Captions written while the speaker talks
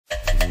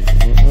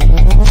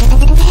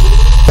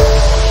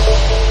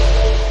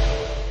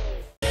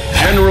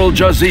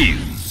General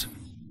Jaziz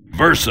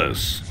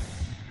versus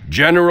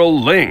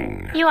General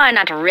Ling. You are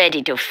not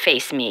ready to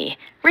face me.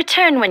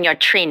 Return when your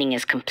training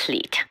is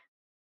complete.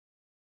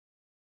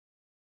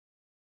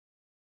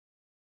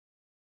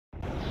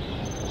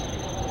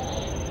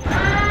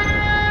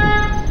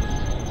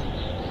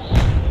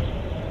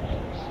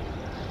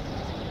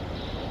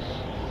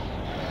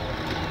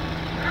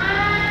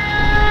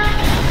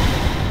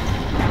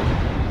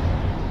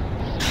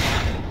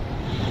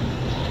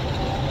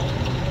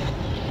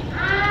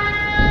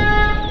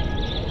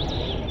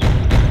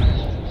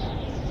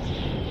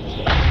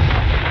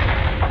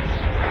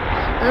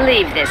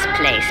 Leave this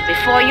place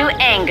before you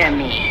anger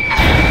me.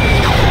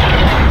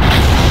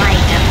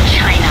 Might of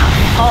China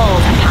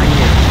falls upon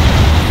you.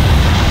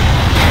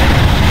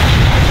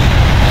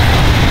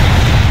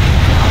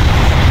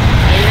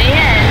 In the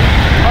end,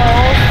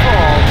 all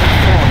fall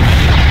before me.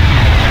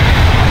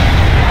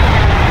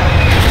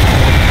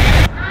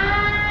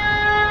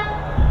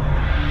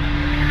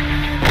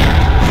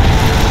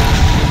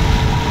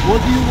 What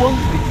do you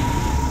want me?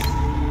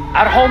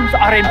 Our homes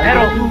are in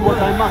peril. I will do what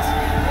I must.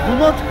 Do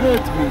not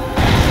hurt me.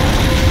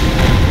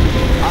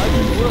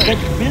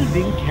 That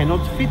building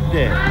cannot fit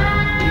there.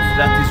 If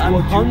that is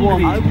what you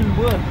want, I will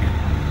work.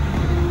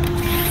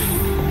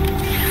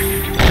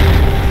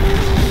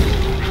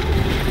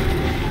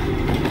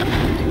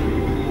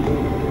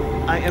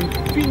 I am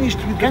finished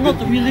with cannot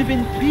we live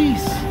in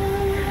peace?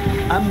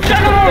 I'm just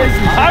General! a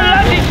peasant. Our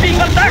land is being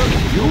attacked!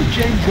 You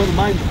change your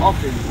mind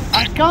often.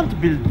 I can't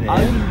build there. I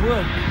will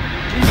work.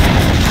 This is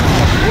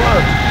hard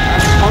work.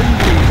 I'm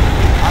hungry.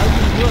 I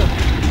will work.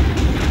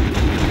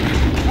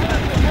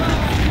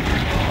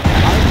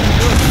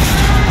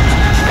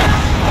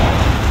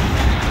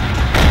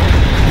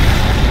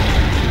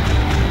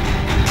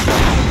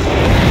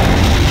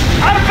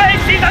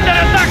 He's under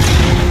attack!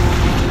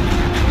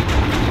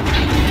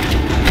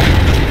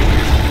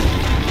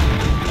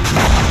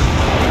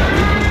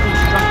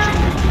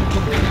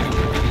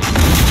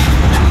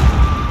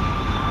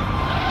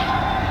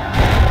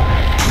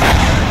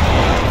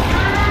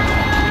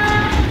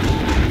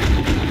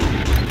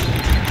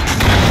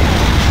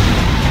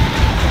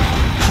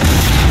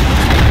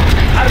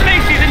 Our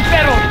base is in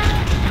peril!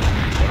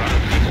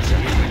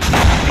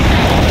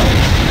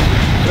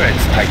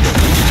 Threats tighten.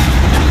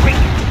 Quick,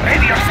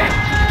 ready yourself!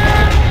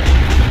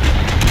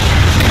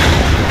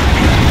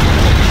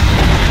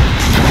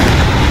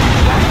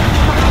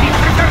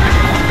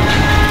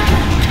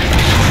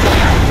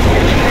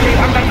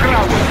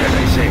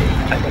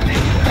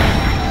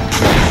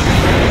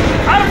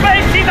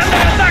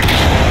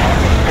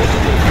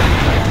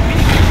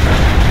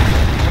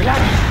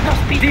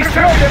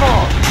 Destroy them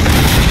all!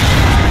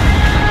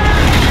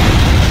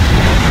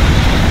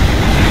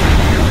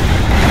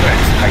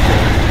 Threats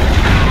tighten.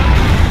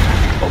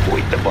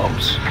 Avoid the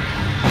bombs.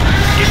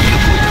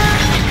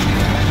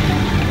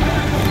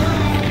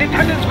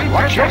 Lieutenants, we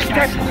watch your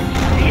step!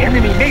 The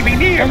enemy may be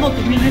near! Cannot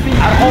we live in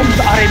Our homes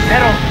are in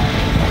peril!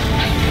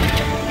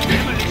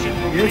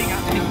 Yes.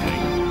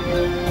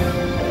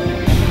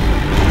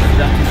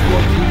 That is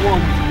what you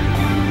want.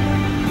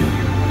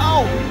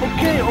 Oh,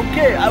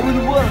 okay, I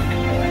will work.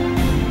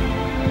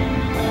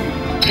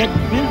 That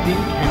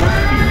building cannot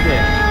fit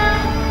there.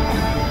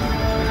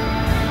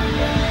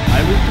 I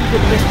will do the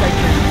best I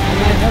can,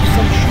 and I have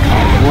some sugar.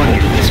 Our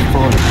warrior is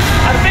falling.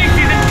 Our base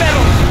is in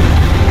peril!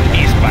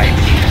 He's by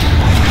me.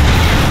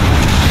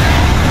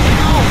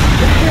 Oh,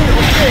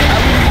 okay, I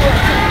will work.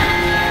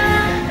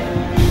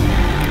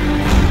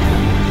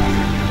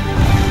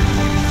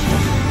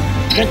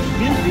 That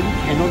building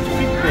cannot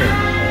fit there.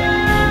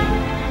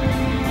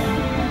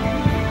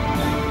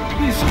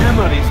 This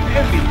hammer is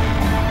heavy.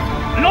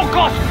 No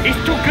cost is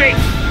too great!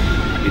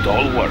 It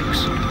all works.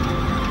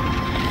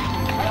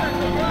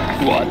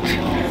 What?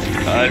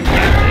 I'll get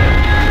there.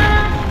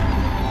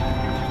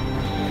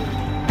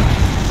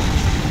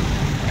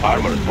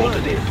 Armor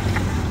bolted in.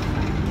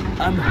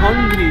 I'm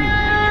hungry.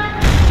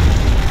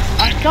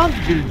 I can't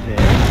build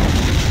there.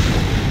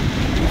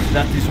 If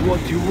that is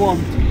what you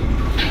want.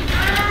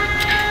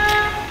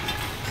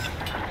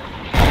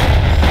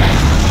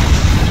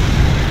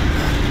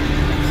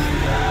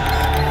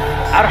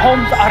 Our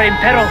homes are in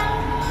peril!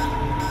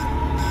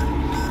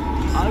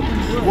 I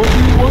will work. What do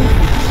you want?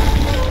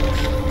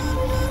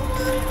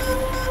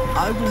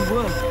 I will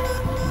work.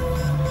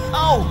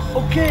 Oh,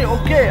 okay,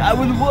 I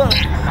will work.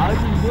 I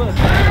will work.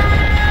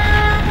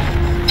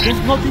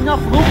 There's not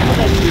enough room for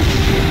that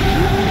building.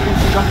 Building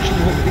construction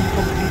has been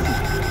completed.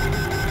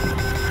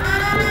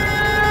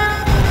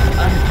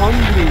 I'm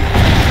hungry.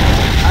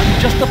 I'm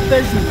just a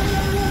peasant.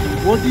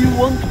 What do you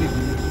want with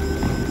me?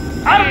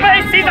 Our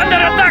base is under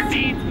attack!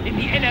 In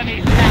the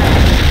enemy's land!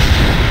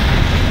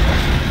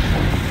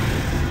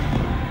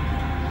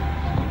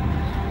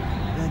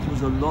 That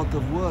was a lot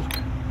of work.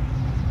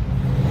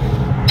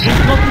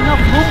 There's not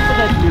enough room for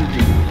that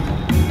building.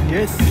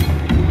 Yes.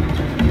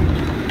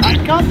 I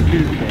can't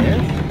build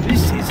there.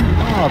 This is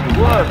hard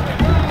work.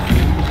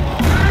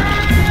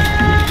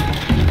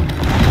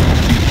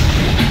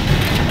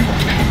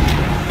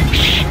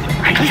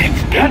 I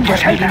sense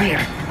danger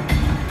here.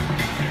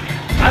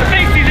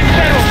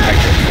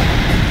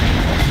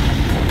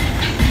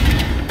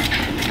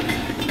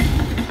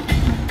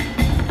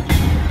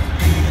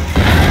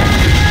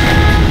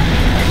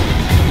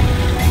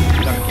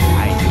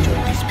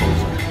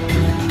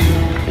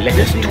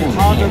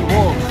 are the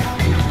walls.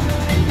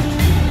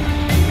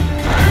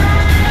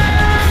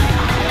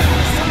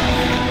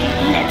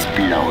 Let's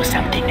blow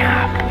something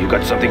up. You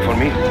got something for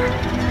me?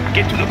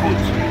 Get to the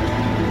goods.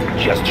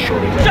 Just show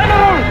me where.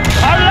 General!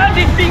 Our land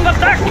is being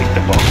attacked! With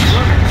the box.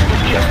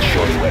 Just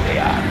show me where they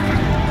are.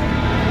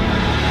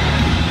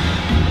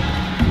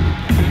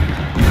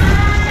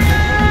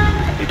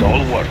 It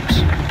all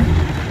works.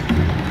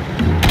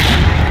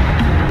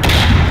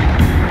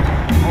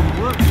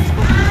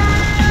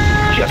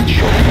 Just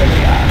show me where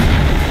they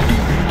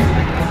are.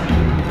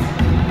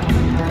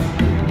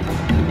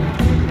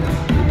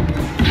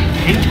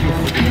 Thank you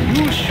for the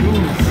new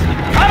shoes.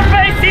 Our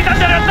base is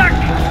under attack!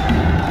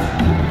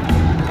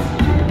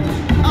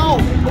 Oh,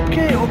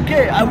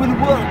 okay, I will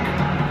work.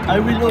 I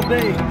will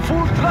obey.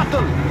 Full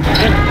throttle.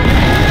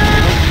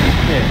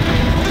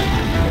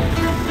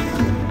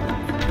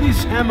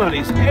 This hammer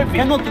is heavy.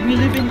 Cannot we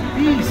live in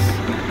peace?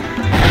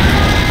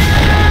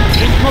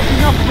 There's not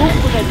enough room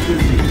for that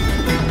building.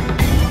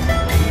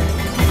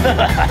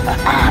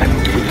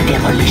 Armed with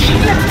demolition.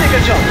 Let's take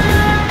a jump.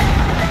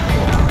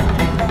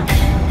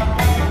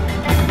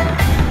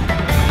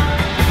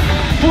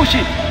 Push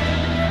it.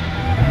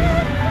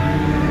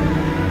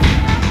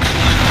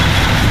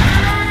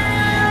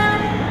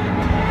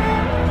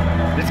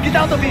 Let's get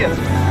out of here.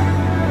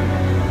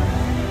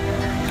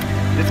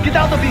 Let's get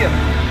out of here.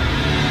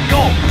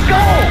 Go,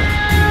 go!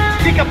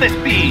 Pick up the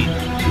speed.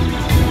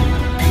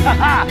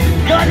 Haha,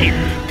 got it.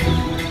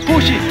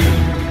 Push it.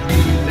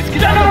 Let's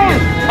get out of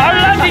here. Our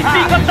land is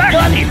being attacked!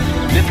 Got it.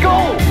 Let's go.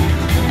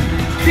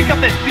 Pick up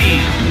the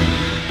speed.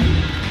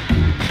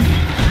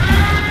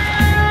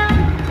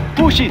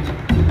 Push it.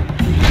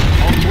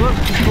 Our work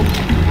is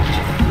complete.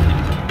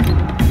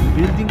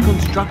 Building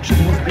construction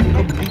has been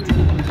completed.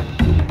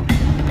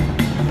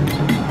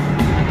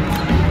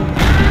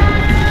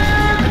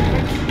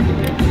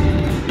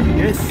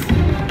 Yes.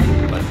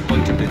 But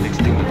point to the next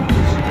thing that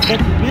moves.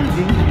 That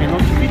building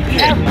cannot fit We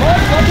there. have more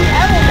bloody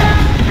ammo now.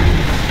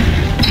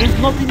 There's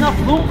not enough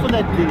room for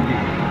that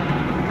building.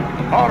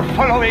 Our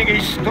following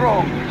is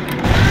strong.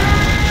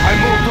 I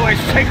move to a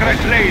sacred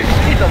place.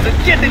 It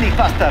doesn't get any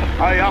faster.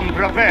 I am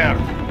prepared.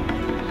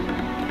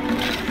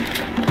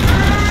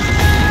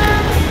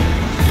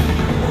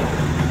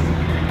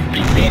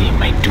 Preparing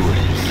my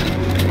tools.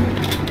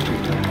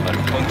 But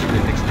point to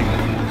the next thing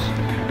that moves.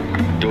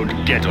 Don't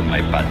get on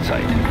my bad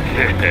side.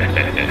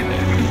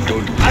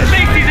 Don't. Our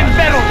base is in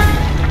peril.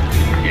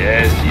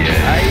 Yes,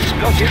 yes.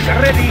 Explosives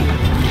ready.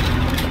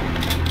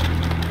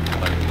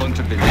 But point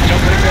to the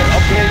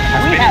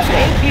We have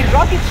AP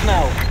rockets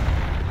now.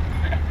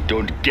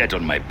 Don't get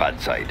on my bad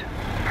side.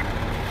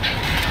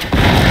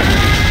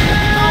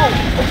 Oh,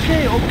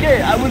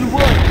 okay, I will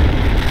work.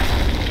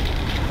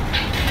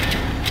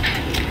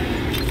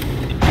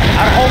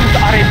 Our homes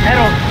are in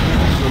peril.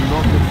 It's a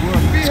lot of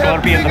work.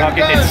 Scorpion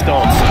rocket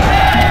installed, sir.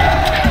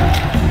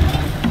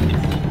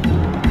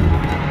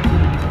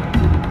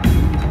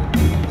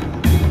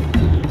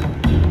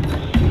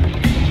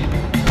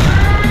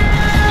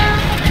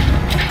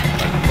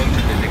 But point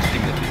to the next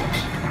thing that moves.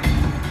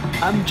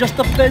 I'm just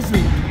a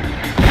peasant.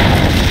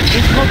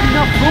 There's not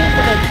enough room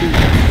for that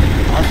building.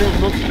 Are there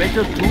not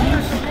better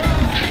tools?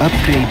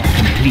 Upgrade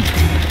complete.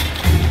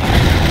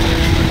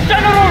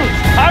 General!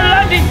 Our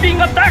land is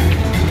being attacked!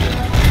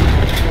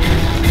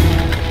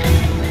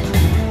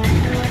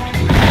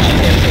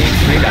 GLA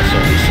radar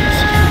services.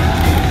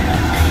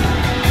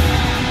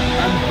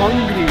 I'm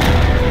hungry.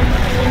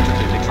 Point to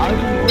the next I thing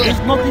that will moves. work.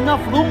 There's not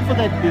enough room for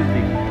that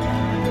building.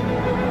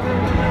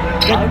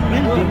 That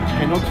building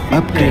cannot fit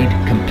Upgrade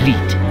there.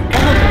 complete.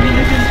 Cannot we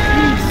live in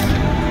peace?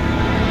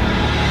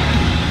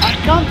 I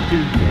can't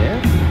build there.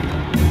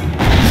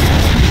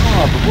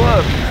 Hard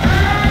work.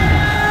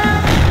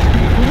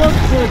 Without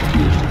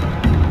virtue.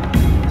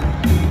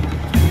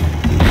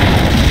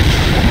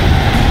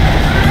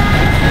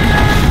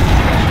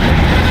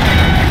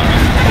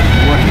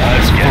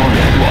 I'll get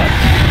that one.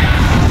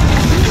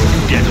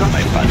 Don't get on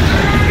my bad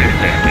side.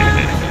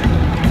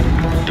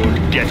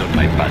 Don't get on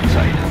my bad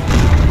side.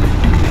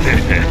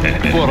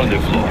 Four on the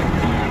floor.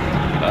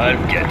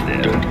 I'll get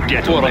there. Don't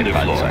get on my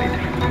bad side.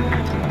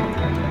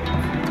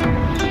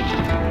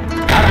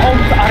 Our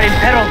homes are in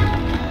peril.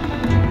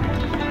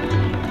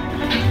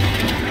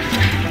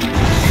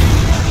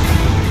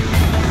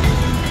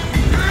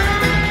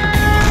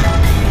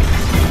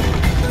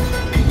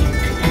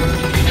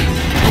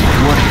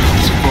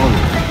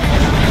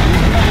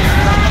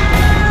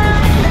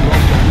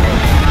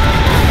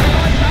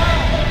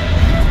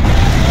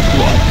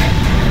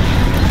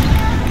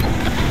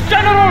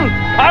 General!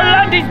 Our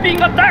land is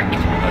being attacked!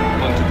 But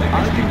point to the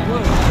I next thing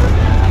will that work. moves.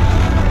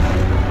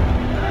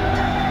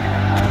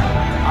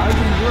 I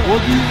will work. What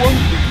do you want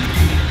me to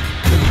do?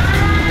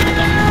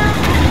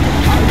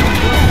 I will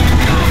work.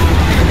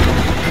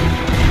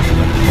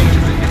 Point to the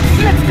next thing.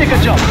 Let's take a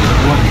jump.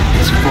 What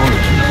is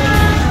falling?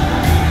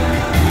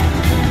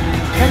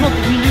 Cannot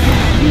we live in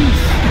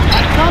peace?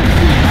 I can't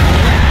do it.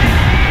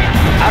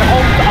 Our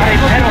homes are in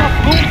Not peril.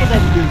 enough room for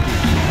that building.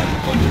 But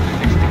point to the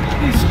next thing that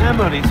moves. This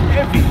hammer is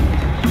heavy.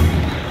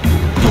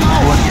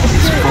 What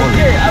is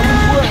falling?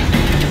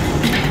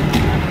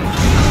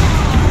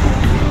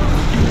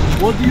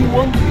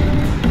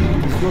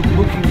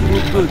 looking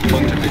too good.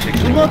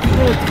 Do not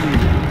hurt me.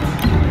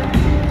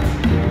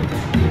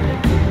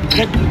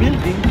 That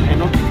building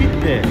cannot fit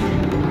there.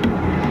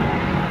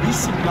 This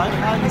supply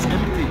pile is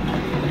empty.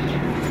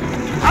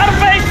 Our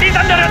base is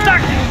under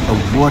attack!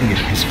 A warrior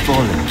has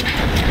fallen.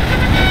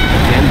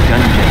 Well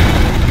done,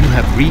 General. You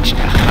have reached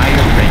a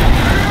higher rank.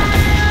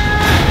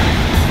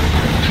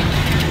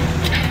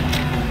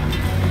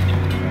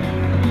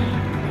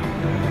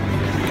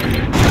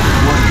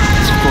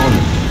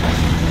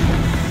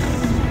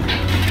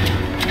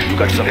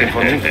 Got something for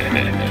me?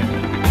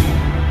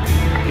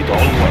 It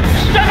all works.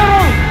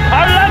 General!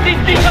 Our land is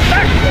being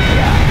attacked!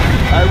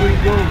 I will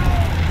go.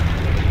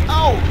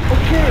 Oh,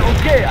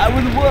 okay, I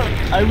will work.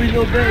 I will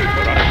obey.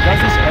 Does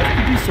this have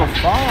to be so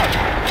far?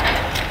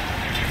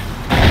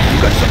 You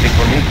got something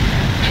for me?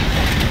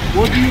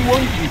 What do you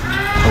want with me?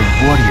 A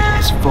warrior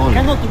has fallen.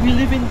 Cannot we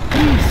live in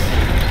peace?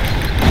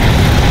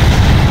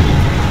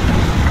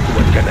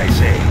 What can I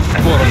say?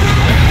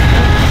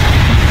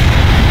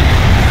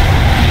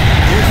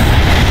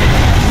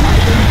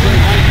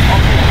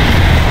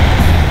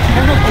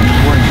 Cannot we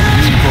Warrior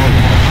has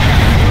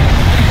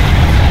fallen.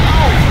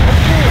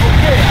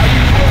 okay, I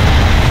will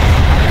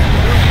work.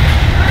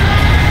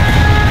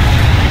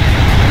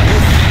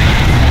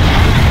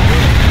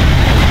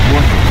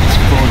 Warrior has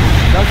fallen.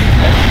 Does it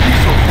have to be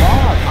so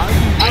far?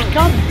 I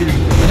can't build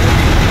it.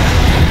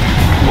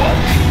 What?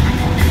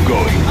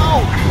 Going.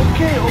 Oh,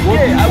 okay,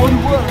 I will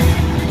work.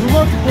 Do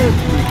not hurt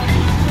me.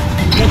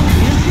 That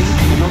building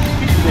cannot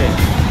fit there.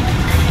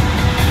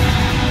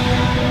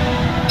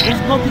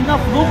 There's not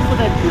enough room for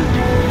that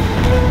building.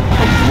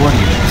 A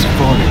warrior has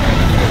fallen.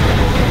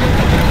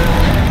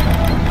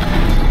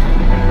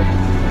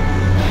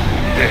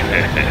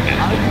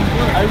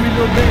 I will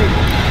obey.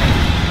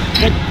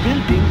 That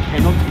building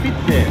cannot fit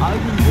there.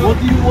 What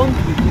do you want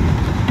with me?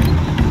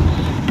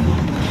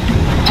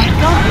 I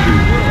can't do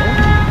it.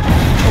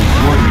 A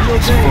warrior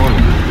has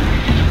fallen.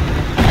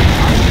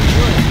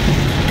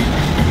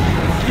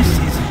 This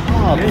is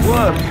hard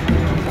work.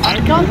 I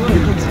can't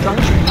build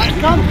construction. I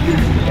can't build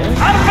it.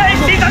 Our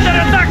base is under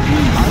attack!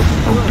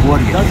 A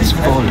warrior Does has it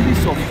have to fallen. be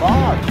so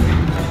far?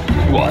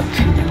 What?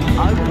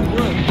 I will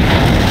work.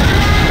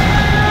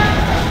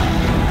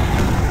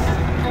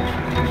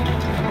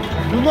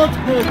 Do not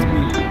hurt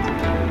me.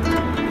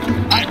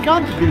 I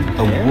can't build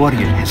A there.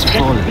 warrior has That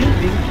fallen.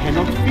 building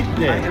cannot fit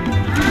there.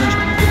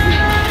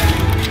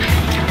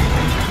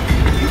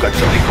 You got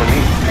something for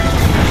me?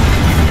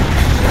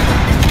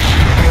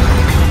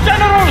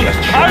 General!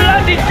 Our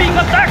land is being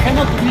attacked!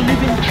 Cannot we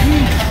live in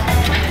peace?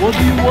 What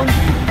do you want?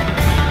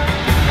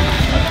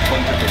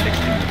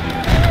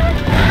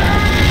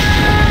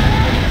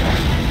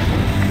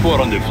 Four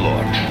on the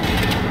floor.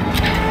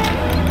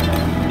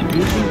 The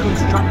building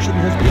construction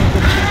has been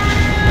completed.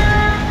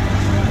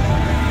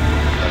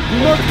 Do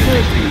not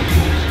hurt me.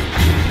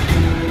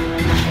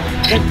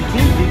 That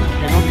building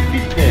cannot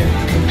fit there.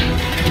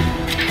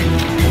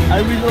 I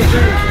will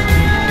obey.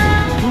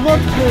 Do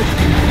not hurt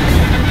me.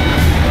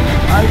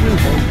 I will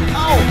help.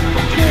 Oh,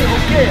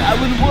 okay, I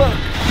will work.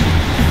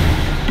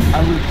 I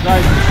will try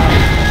to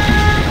help.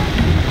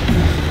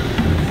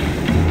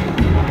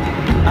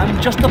 I'm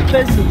just a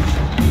peasant.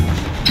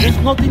 There's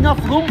not enough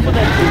room for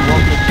that to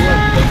work at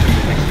work.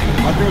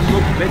 Are there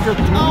not better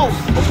tools?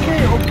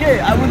 Oh, okay,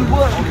 I will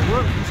work.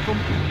 Work is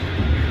complete.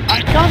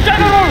 I can't.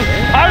 General!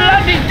 Our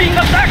land is being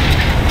attacked!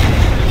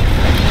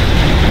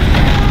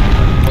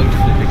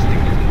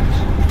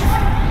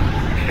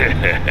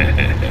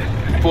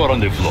 Four on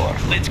the floor.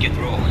 Let's get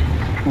rolling.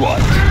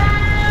 What?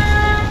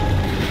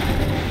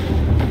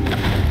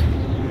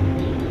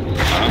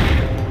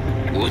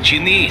 What you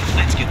need?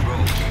 Let's get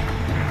rolling.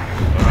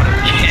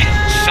 Yeah,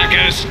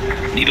 suckers!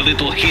 Need a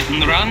little hit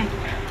and run?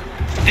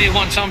 They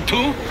want some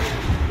too?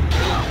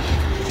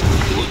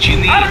 What you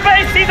need? Our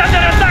base is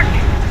under attack!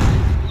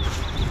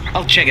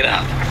 I'll check it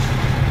out.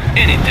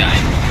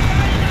 Anytime.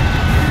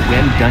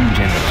 Well done,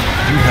 General.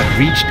 You have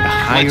reached a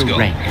higher Let's go.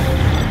 rank.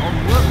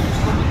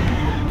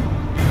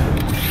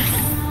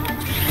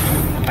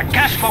 The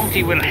cash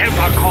bounty will help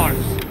our cause.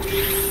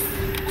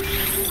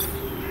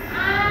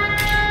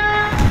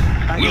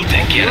 We'll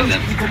take care of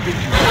them.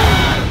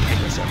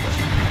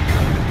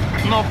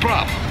 No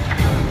problem.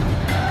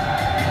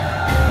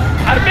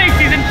 Our base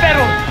is in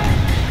peril!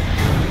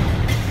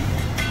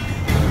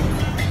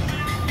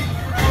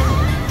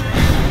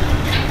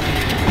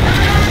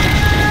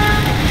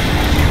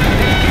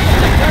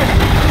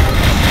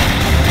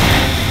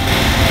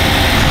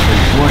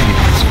 The warrior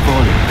has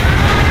fallen.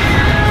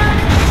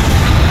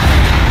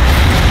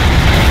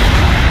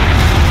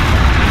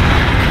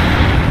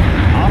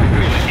 Our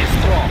will is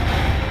strong.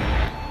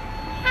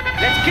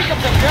 Let's kick up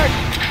some dirt!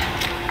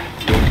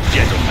 Don't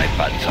get on my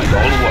bad side,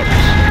 all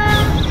works.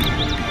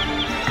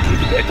 It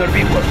better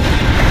be worth it.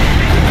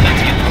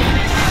 Let's get rolling.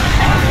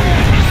 Our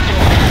will is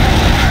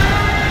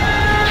strong.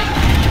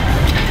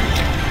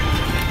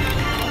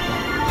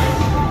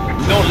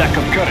 No lack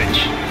of courage.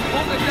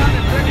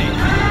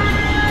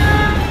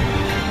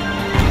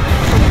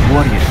 The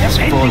warrior has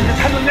fallen.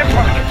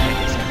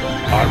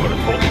 Armor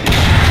folded.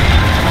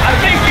 Our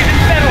base is in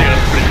peril! They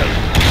are brittle.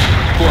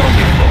 Four on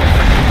the floor.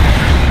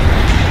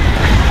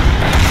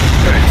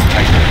 Turrets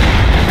tighter.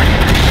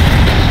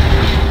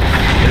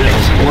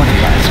 Those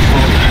warriors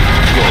falling.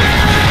 Going.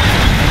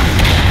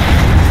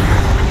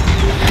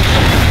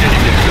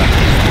 Enemy guns.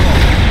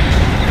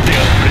 They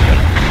are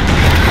brittle.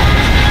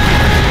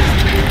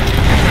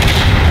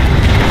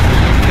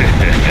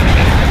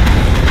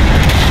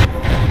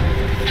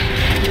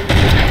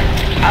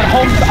 Our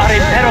homes are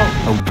in peril.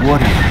 A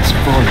warrior has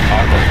fallen.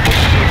 Armor.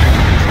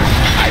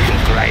 I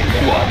will grind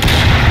one.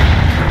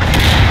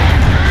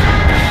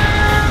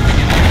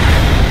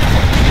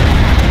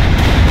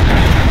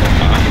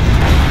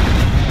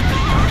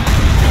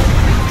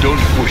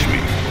 Don't push me.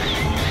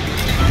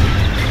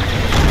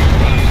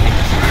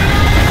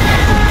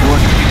 A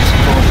warrior has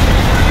fallen.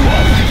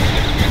 What?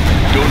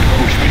 Don't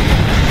push me.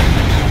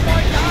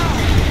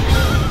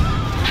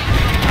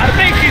 Our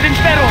base is in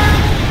peril.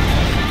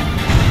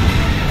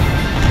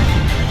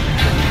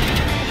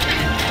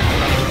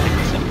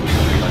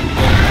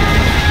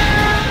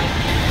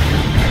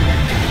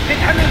 The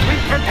tunnels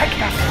will protect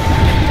us.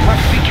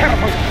 Must be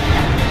careful.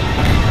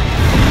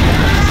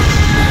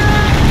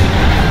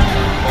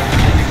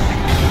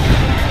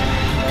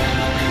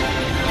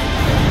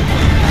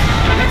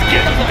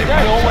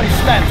 No one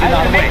stands in our way.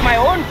 I will make my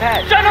own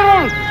path.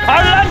 General!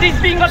 Our land is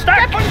being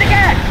attacked! Step on the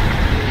gas!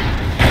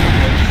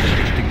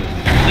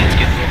 Let's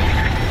get rolling.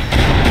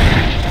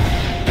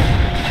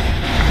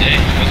 Hey,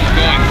 how's it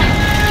going?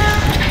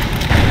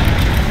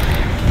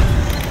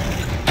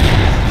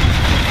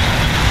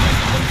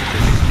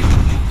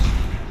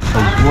 A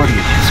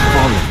warrior has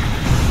fallen.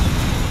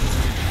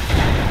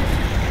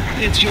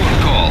 It's your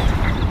call.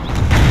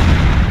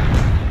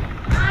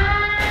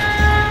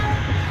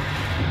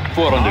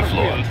 Four on the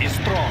floor. Is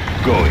strong.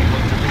 Going.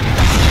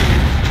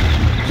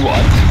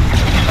 What?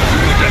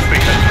 You just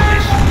better for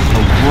this.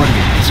 A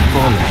warrior has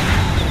fallen.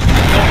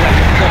 No lack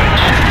of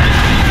courage.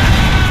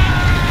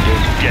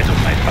 Don't get on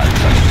my bad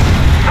side.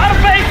 Our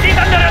base is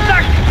under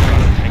attack!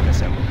 Tank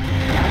assemble.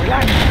 Our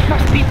land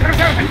must be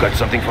preserved. You got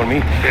something for me?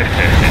 A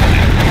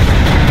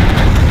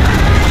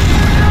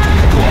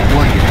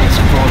warrior has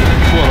fallen.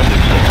 Four on the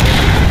floor.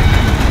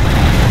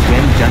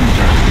 Well done,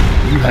 General.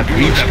 You have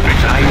reached the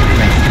higher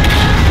rank.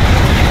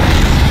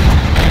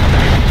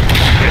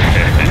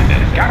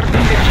 Guarding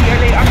the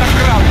GLA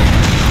underground.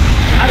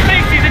 Our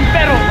base is in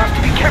peril. Must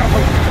be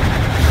careful.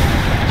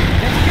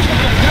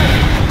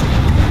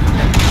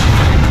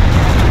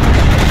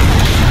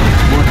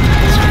 Warrior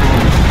has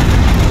fallen.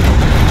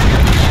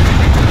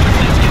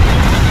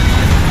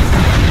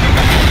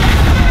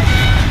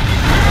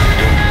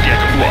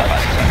 Get what?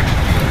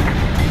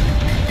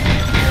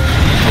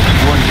 A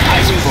warrior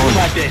has Do fallen.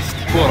 my best.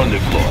 Four on the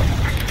floor.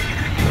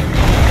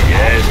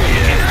 Yes,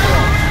 yes.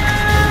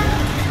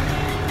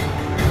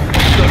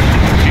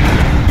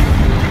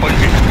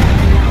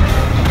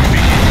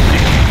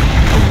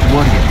 A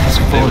warrior has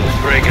fallen.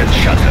 Break and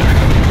shatter.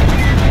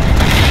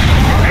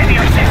 Ready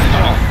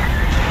ancestral.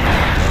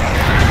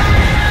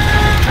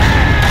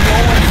 No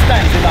one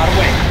stands in our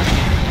way.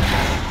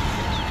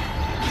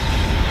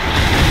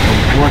 A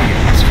warrior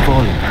has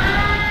fallen.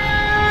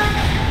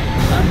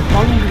 I'm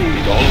hungry.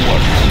 It all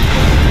works.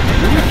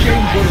 Will you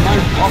change your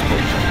mind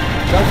often?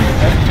 Doesn't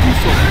have to be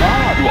so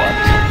hard.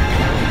 What?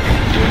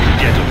 Don't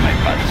get on my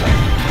bad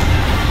side.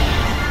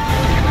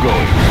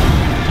 Going.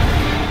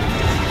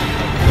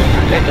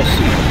 Let us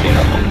see what they're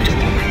up to.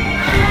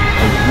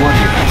 A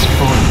warrior has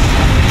fallen.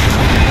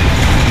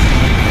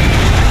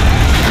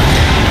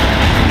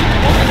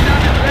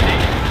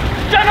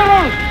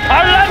 General!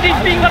 Our land is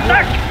being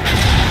attacked!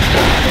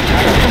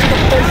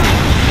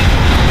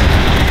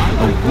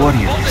 A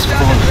warrior has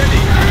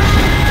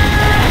fallen.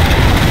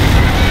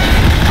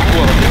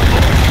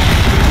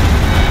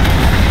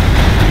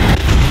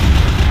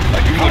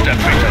 But you would have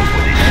better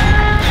for this.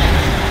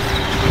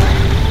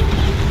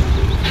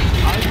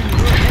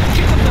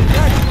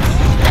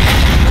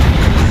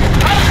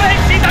 Our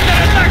base is under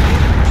attack!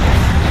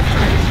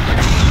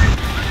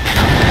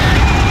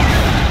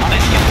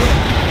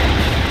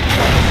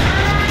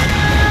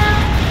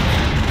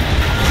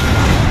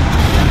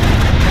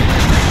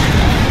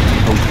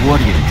 A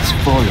warrior has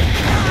fallen.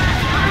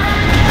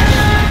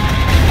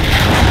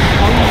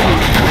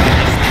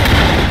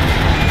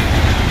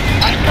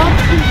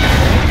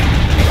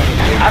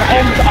 Our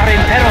homes are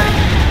in peril.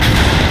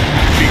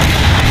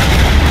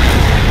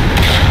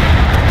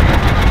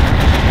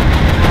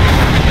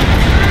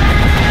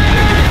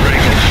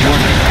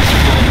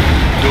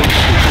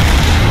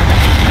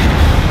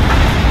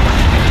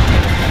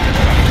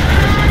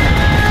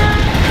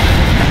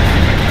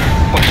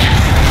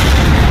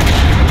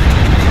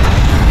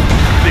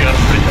 They are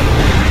brittle.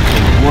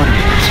 A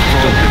warrior has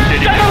fallen.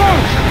 General!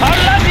 Our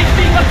land is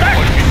being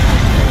attacked!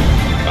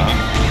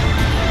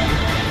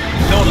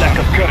 No lack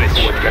of courage.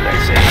 What can I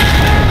say?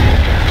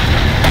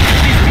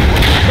 These people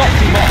will not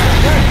be mocked.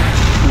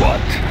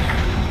 What?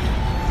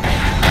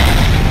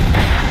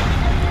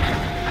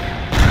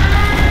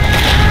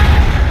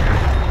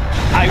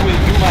 I will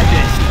do my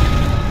best.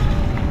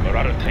 Or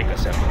rather take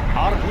us out.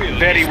 Our will.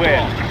 Very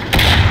well.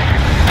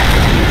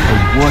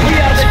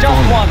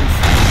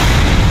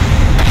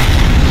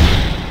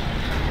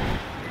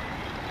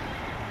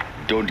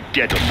 Don't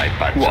get on my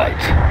bad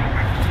side.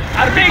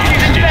 Our base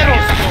is in peril!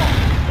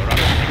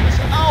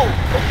 Oh,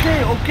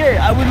 okay,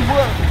 I will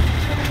work.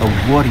 A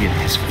warrior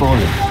has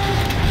fallen.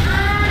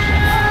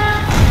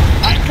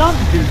 I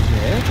can't build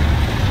there.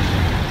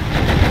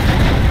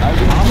 I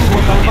will do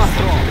what I must.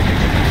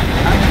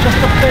 I'm just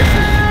a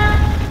peasant.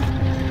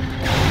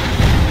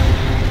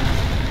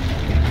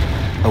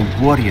 A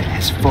warrior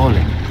has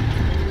fallen.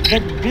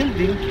 That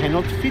building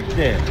cannot fit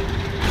there.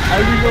 I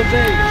will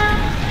obey.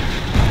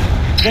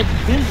 That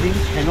building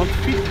cannot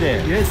fit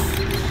there. Yes.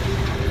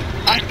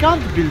 I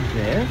can't build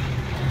there.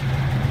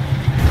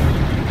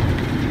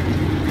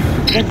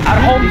 Our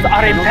homes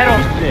are in peril!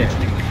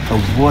 A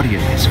warrior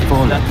has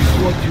fallen. That is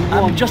what you want.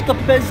 I'm just a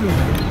peasant.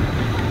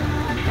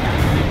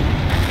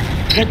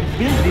 That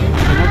building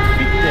cannot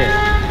fit there.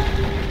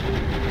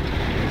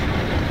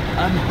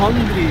 I'm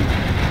hungry.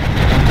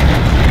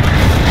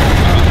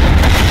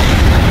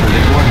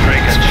 Let one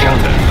break and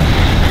shelter.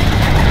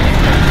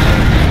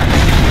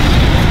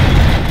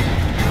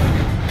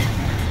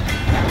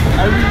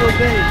 I will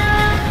obey.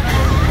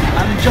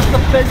 I'm just a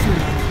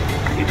peasant.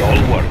 It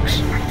all works.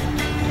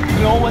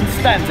 No one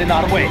stands in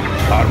our way.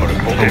 Armor A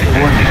bolted.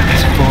 warrior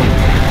has fallen.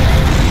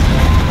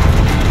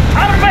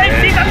 Our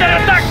base is under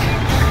attack!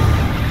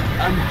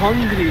 I'm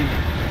hungry.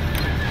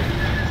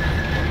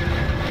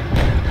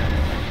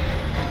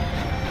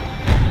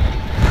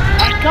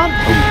 I can't.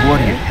 A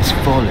warrior has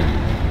fallen.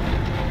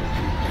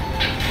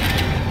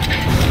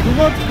 Do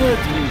not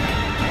hurt me.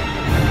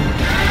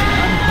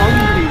 I'm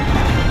hungry.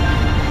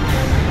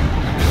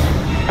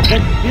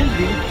 That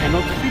building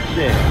cannot fit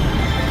there.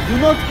 Do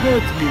not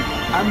hurt me.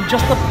 I'm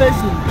just a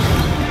peasant.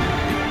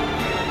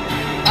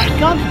 I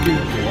can't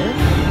build there.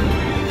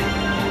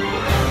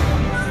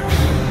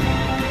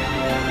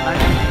 I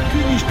am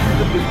finished with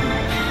the building.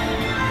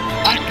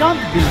 I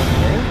can't build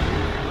there.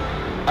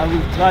 I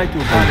will try to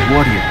A hurry.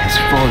 warrior has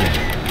fallen.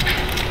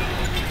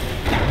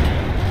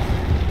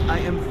 I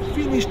am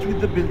finished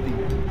with the building.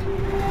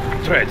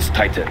 Treads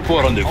tighten.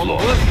 4 on the floor.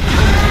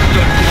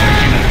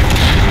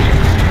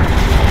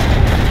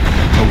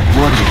 A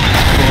warrior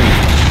has fallen.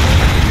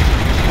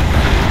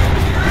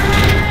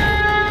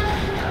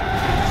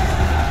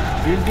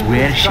 Building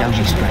Where shall we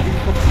construction strike? has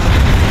been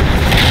completed.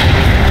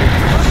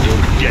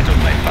 Don't get on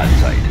my bad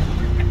side.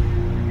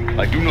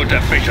 I do not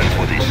have patience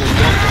for this.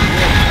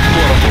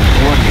 A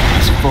warrior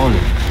has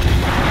fallen.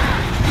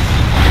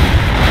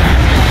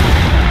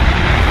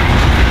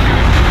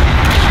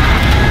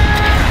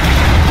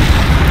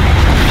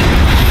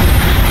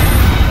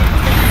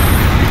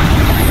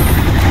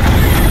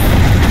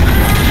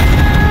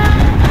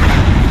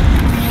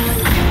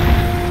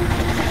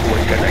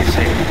 What can I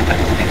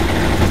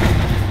say?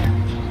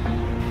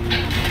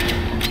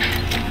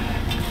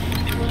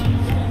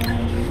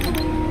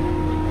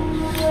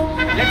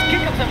 Let's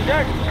kick up some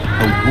dirt!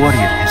 A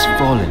warrior has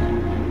fallen.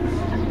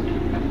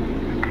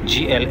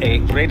 GLA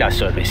radar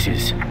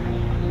services.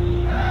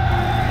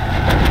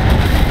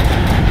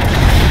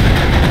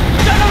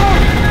 General!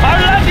 Our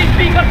land is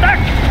being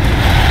attacked!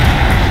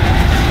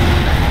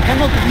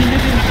 Cannot we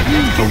live in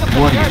peace? A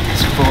warrior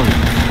has fallen.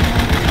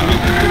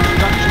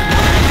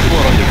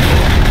 4 on the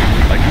floor.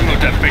 I do not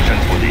have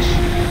patience for this.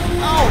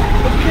 Oh,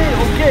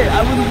 okay,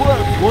 I will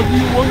work. What do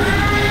you want me to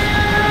do?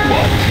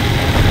 What?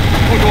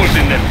 Put holes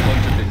in them. On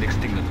to the next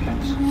thing that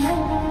moves.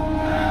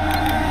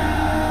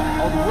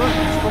 Our work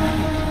is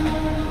complete.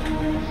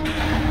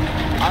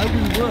 I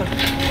will work.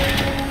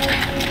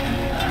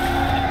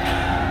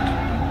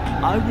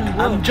 I will work.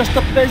 I'm just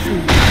a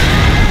peasant.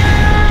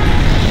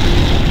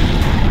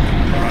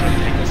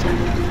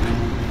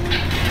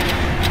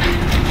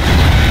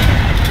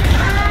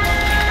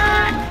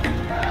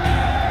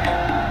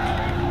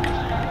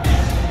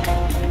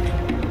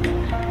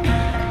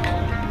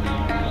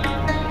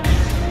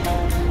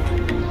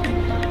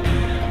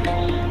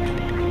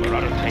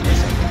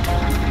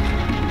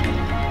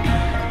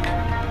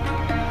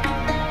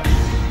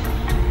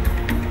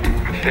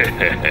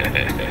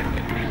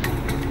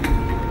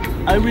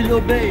 I will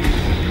obey.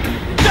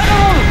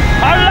 General!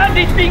 Our land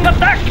is being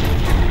attacked!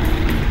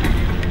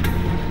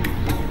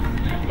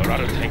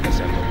 Marauder tank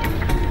assembled.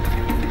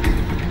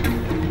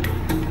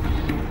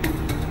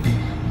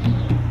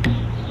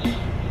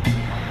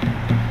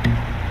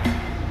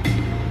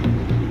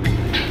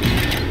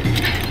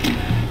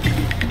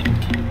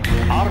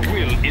 Our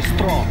will is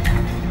strong.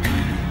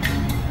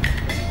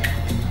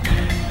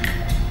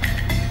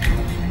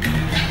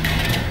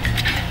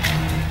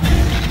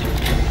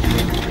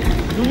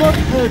 Do not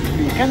hurt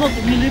me. Cannot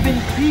we live in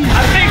peace?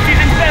 Our base is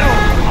in peril!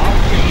 Our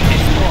will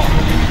is strong.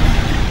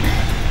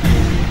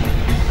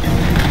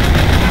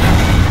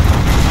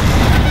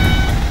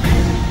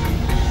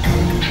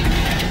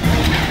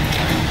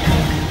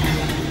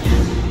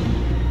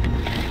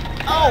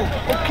 Oh,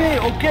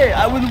 okay,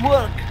 I will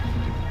work.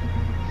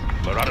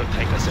 Marauder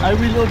tank assembled. I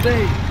will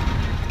obey.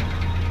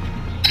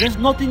 There's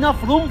not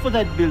enough room for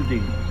that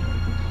building.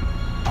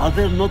 Are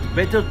there not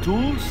better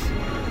tools?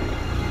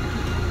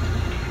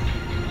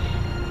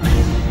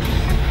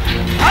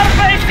 Our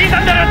base is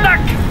under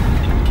attack!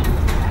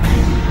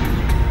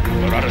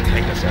 Marauder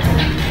tank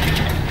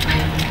assembled.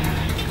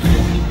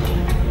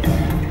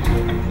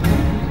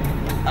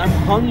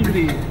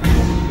 hungry.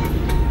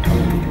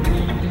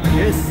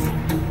 Yes.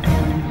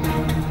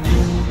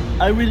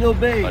 I will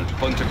obey. I'll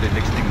puncture the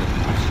next thing that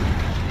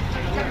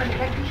moves.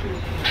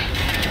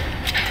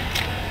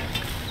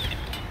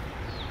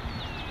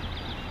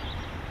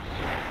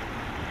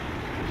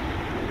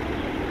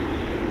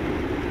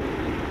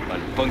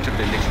 I'll puncture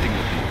the next thing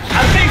that moves.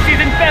 Our base is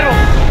in peril!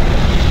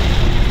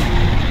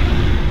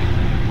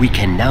 We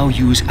can now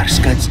use our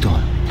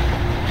Scudstone.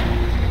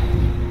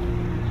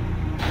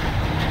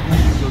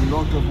 It's a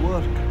lot of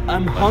work.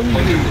 I'm I'll puncture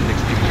hungry. the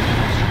next thing that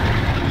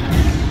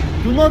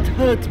moves. Do not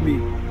hurt me.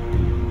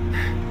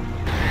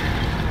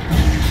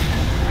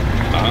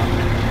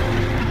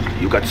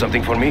 You got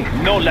something for me?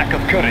 No lack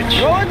of courage.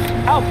 Roads?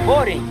 How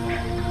boring.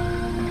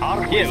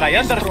 Yes, I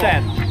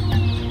understand.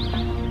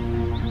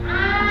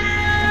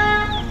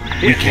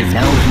 We can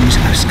now use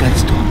our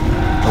Scudstone.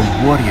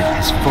 A warrior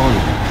has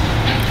fallen.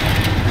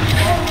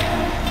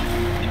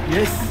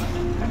 Yes.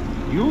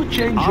 You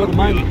change your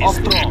mind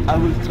often. I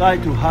will try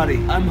to hurry.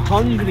 I'm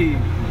hungry.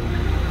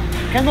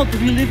 Cannot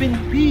we live in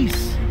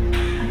peace?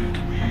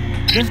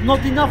 There's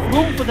not enough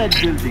room for that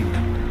building.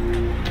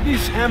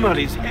 This hammer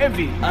is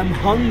heavy. I'm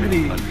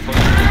hungry.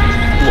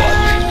 What?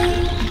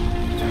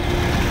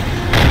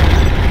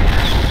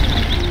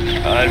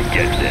 I'll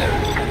get there.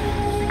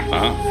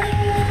 Huh?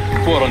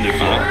 4 on the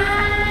floor.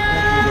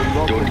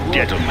 Don't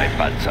get on my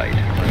bad side.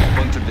 I'll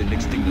puncture the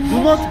next thing that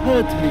Do not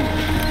hurt me.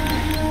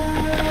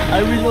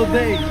 I will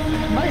obey.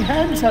 My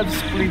hands have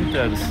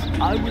splinters.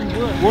 I will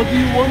work. What do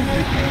you want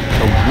me to?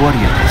 A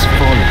warrior has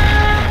fallen.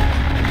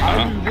 I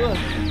will work.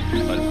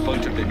 I'll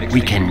puncture the next We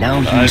thing. can now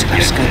use I'll our get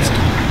there.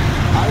 Scudstone.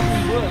 I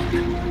will work.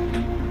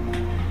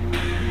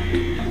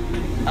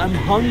 I'm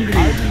hungry. I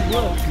will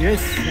work.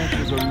 Yes, that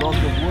was a lot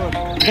of work.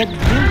 That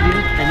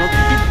building cannot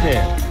fit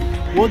there.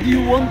 What do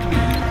you want me?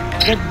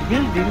 That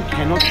building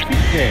cannot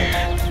fit there.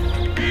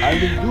 I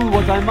will do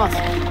what I must.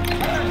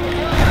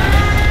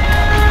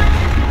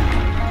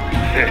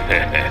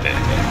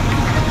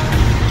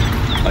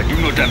 I do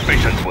not have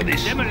patience for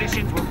this.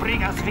 Demolition will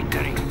bring us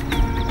victory.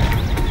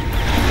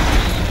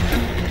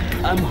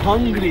 I'm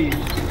hungry.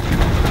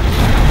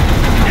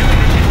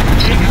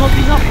 There's not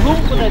enough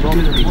room for that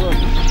building.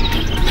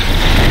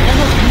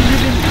 Cannot we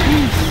live in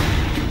peace?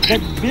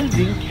 That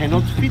building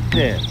cannot fit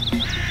there.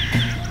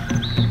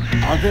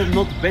 Are there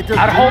not better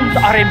Our homes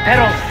are in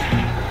peril.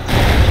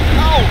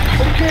 No!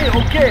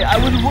 Okay, I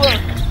will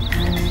work.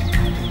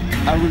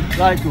 I will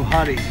try to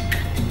hurry.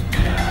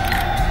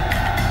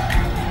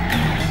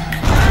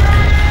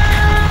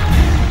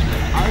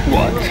 I will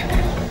What? work.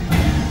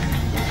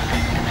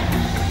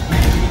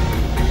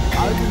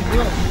 I will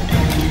work.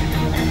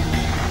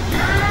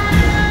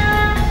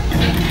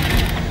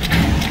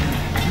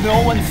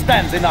 No one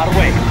stands in our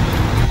way.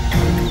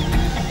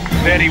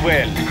 Very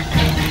well.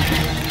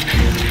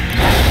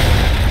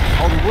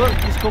 Our work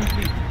is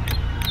complete.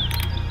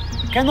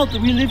 Cannot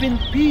we live in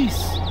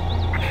peace?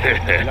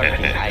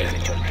 Lurking eyes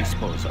at your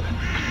disposal.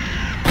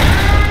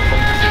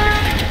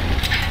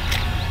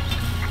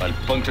 I'll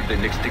puncture the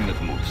next thing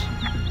that moves.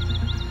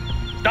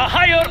 The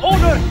higher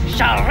order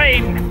shall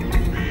reign.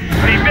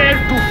 Prepare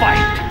to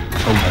fight.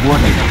 A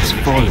warrior has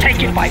fallen.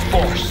 Take it by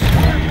force.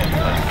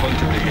 I'll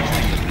puncture the next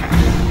thing that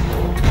moves.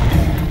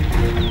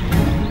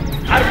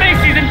 Our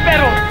base is in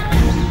peril.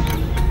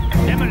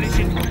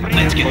 Demolition will bring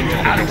Let's us get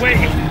victory. Our way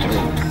is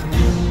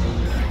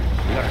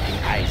Lurking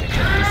eyes at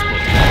your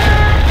disposal.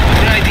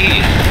 Good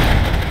idea.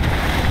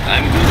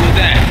 I'm good with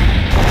that.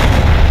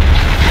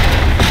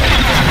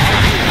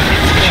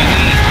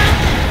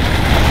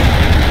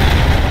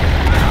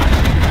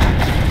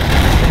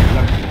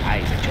 Lurking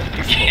eyes at your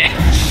disposal. Yeah,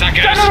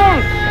 suckers. General!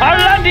 Our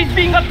land is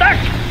being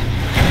attacked!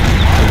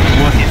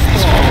 What is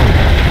this fallen?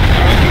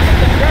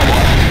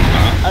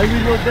 I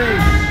will obey.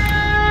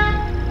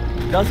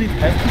 Does it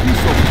have to be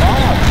so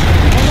bad?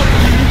 Cannot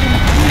we live in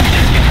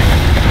peace?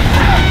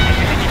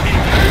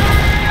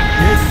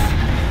 Yes,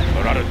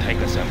 Rather tank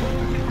assemble.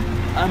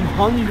 I'm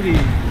hungry.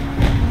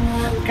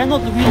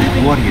 Cannot we A live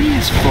in warrior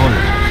peace? has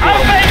fallen.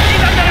 Our base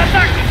is under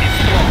attack!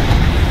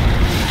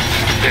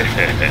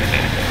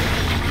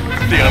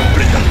 They are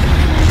brittle.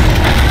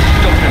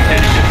 Don't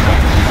compare it.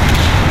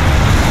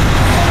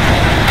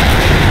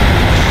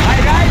 I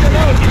ride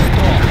alone.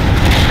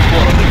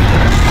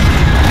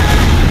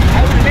 I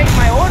will make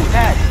my own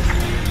path.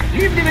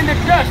 Leave them in the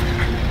dust!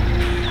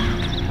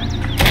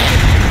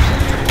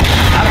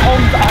 Our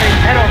homes are in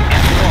peril.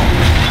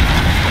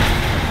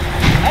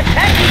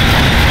 Attacking!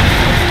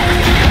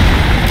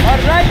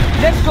 All right,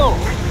 let's go.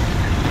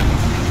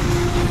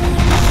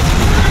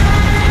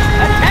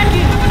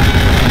 Attacking!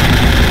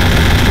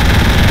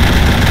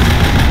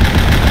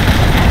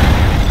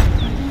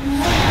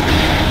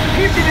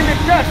 Keep them in the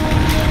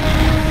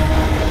dust.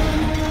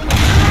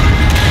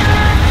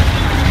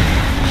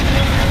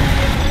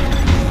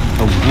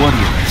 A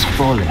warrior has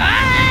fallen.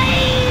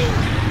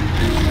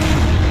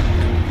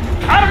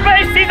 Our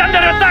base is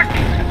under attack.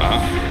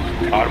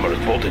 Armor is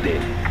bolted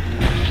in.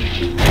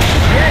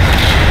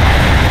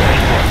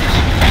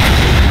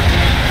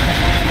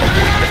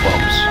 Avoid the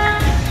bombs.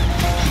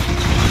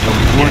 A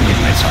warrior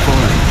has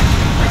fallen.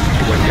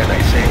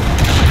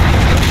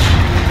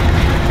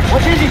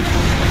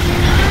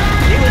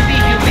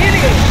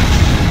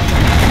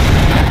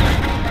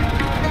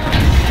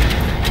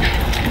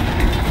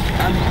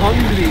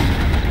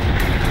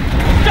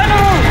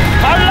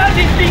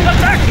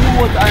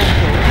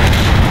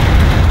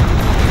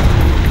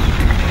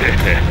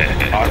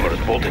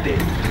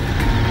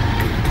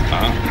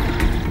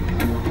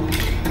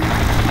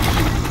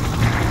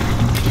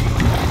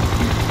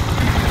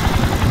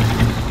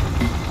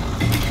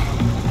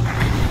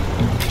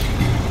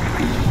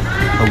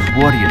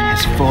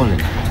 fallen.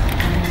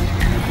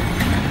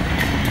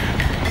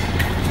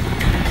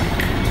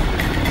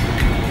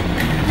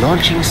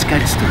 Launching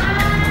Scudston.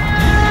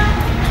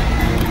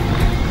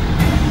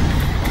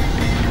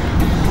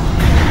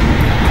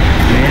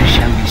 Where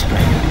shall we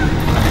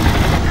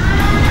strike?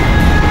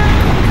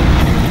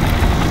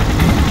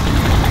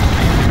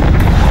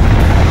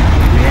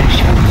 Where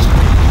shall we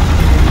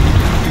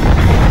strike?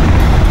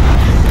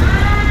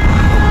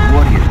 A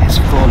warrior has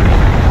fallen.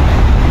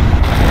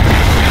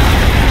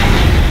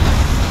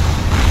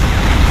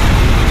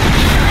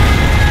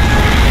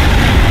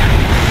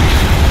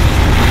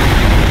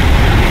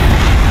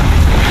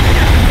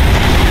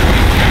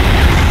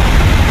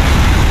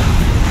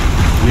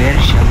 Where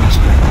shall we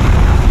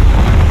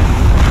strike?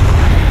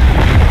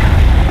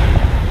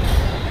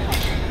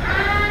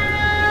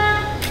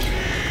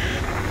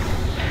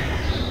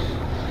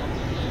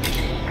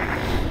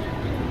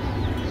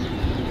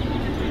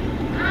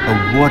 A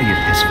warrior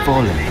has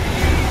fallen.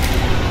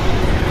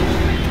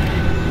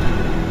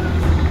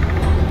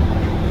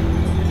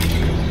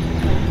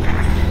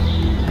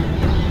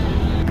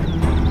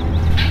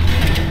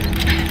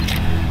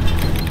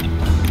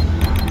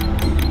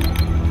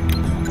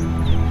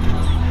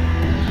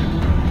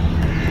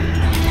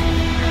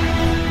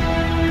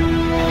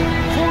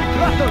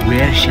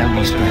 Where shall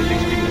we strike?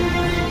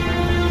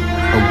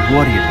 A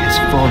warrior has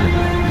fallen.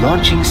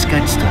 Launching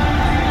Scudston.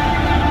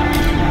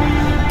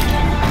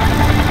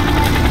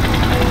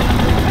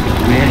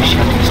 Where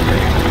shall we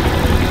strike?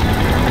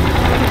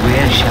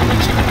 Where shall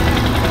we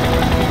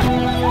strike?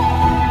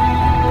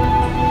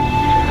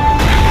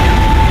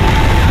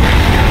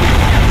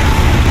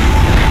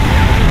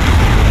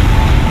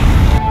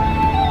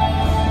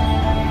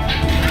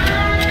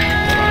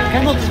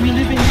 Cannot we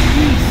live in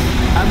peace?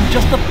 I'm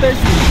just a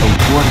peasant. A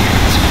warrior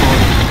has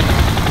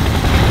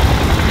fallen.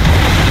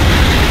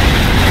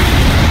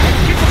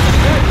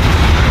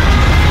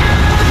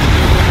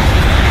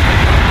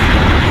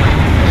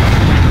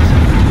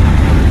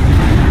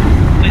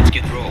 Let's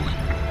get rolling.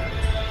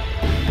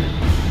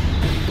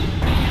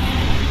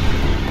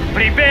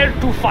 Prepare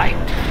to fight.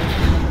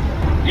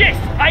 Yes,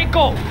 I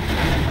go.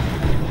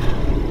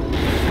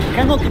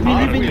 Cannot we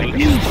live in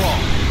peace?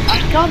 I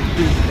can't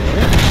be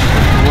there.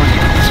 A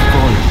warrior has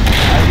fallen.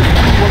 I will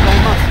do what I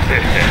must.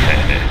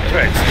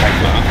 Threats,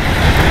 Tiger.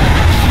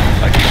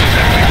 I give you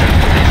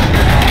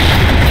that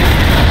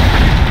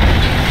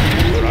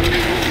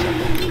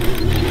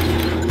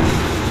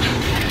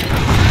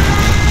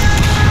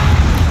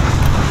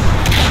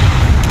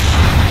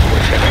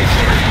what shall I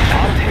say?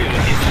 Our hill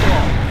is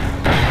strong.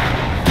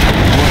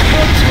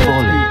 Warrior has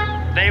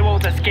fallen. They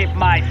won't escape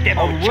my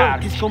demo Our work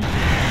charge. is complete.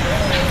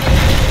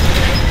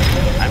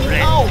 I'm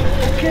ready.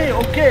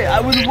 Oh, okay, I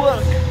will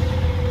work.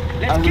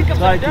 Let's I will kick up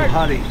try some to dirt.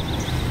 hurry.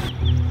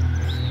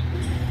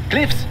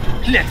 Cliffs,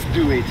 let's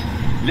do it.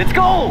 Let's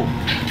go.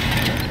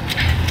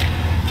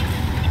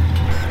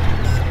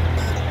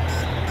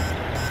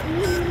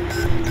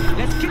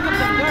 Let's kick up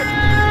some dirt.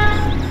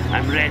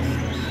 I'm ready.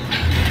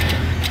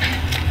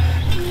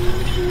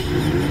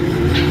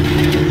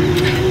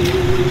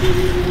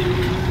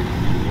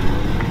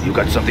 You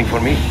got something for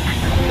me?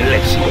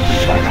 Let's see what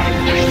you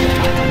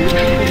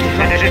got.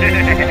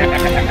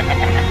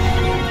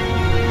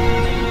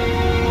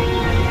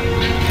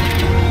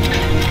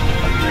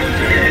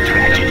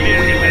 Tragedy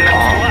will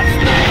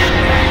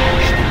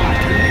last.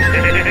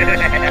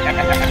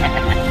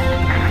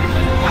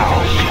 How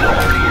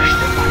glorious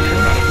the battle.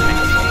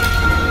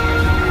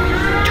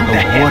 To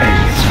the warrior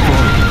has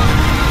fallen.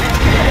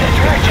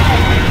 tragedy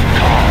will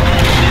come.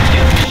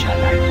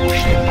 Shall I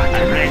push the button?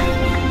 I'm ready.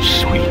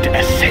 Sweet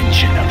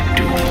ascension of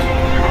doom.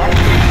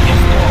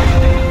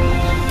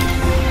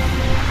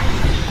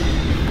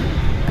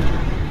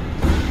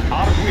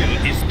 Our will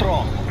is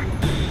strong.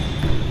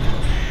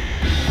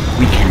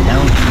 We can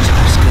now use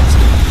our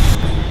Scudston.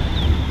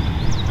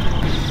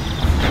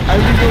 I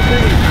will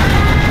obey.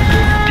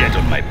 Get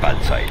on my bad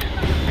side.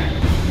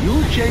 You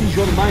change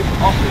your mind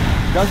often.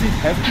 Does it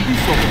have to be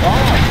so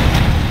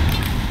hard?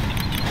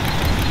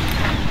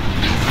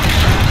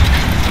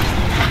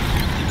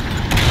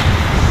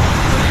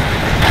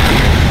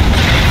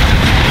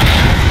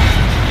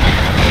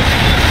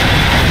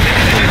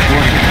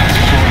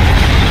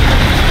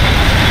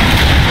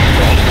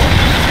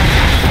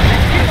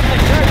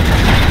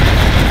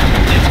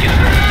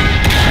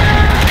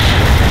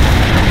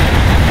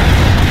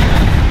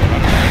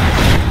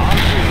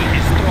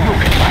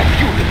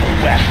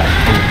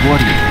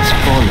 Warrior has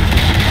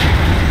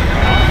fallen.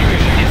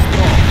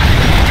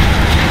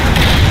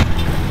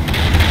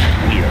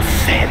 We'll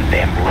send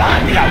them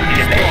running. I'm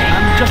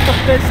just a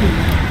peasant.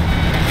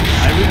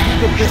 I will do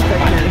the best I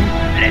can.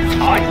 Let's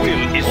fight.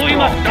 We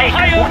must take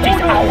what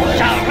is ours.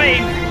 Shall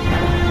reign.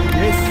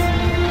 Yes.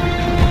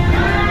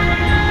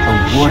 A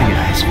warrior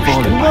has Do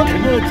fallen. not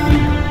hurt me.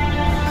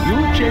 You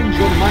change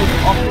your mind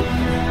often.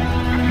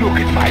 Look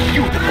at my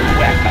beautiful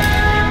weapon.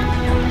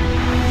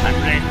 I'm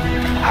ready.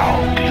 How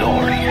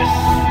glorious.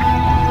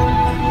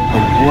 A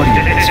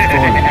warrior has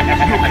fallen.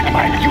 Look at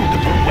my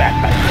beautiful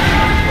weapon.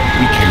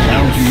 We can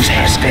now use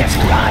our Send them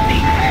Scudston.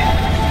 running.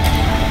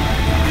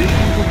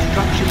 Building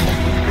construction has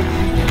been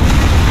completed.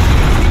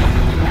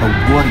 A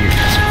warrior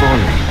has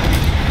fallen.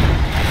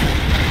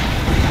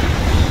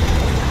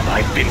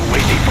 I've been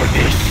waiting for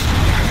this.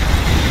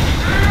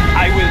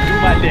 I will do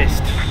my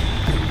best.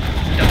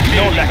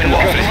 No lack of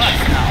courage.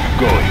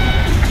 Going.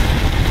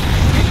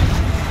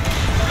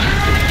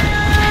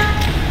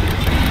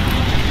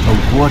 A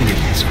warrior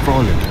has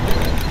fallen.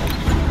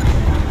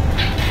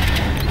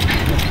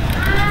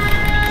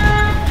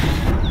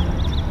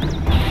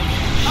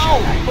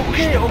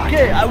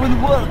 Okay, I will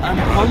work. I'm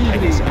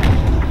hungry.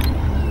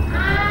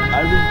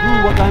 I will do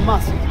what I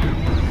must.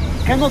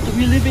 Cannot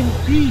we live in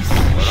peace?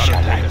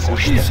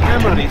 This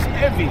hammer is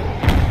heavy.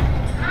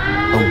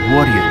 A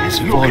warrior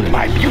has Look fallen. at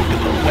my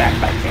beautiful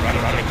weapon.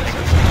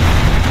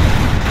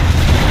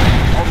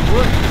 Our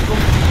work is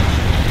complete.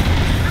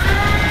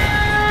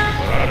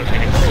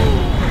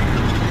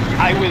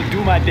 I will do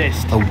my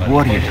best. A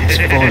warrior has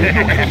fallen.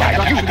 Look at my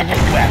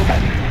beautiful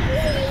weapon.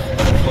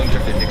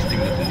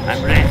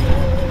 I'm ready.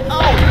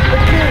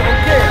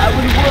 Okay, I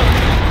will work.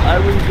 I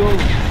will go.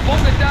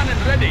 Hold it down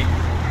and ready.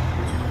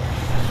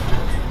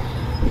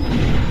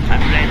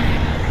 I'm ready.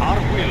 Our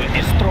will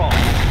is strong.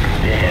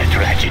 Their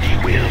tragedy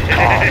will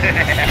come.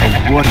 A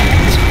warrior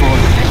has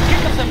fallen.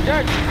 Pick up some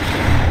dirt.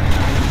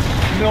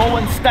 No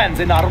one stands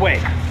in our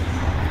way.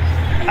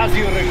 As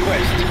you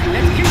request.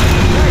 Let's keep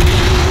it dirt.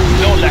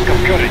 No lack of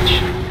courage.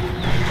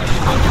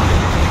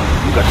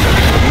 You got some.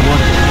 A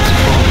warrior has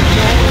fallen.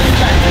 No one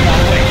stands in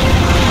our way.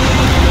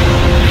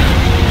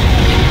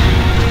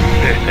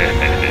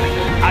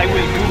 I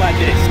will do my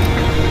best.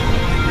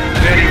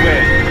 Very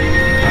well.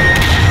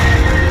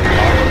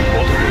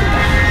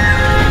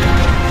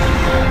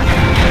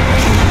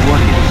 A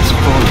warrior has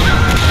fallen.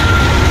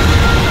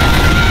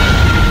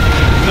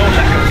 No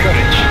lack of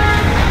courage.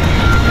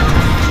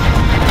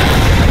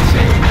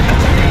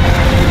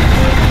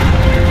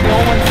 No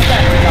one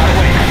stands in our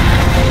way.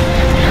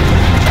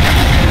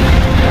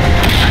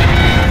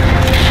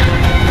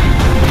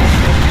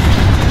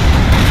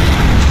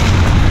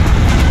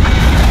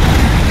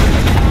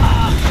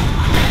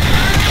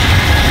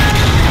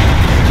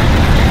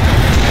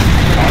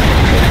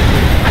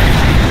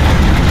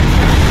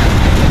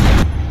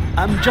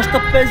 I'm just a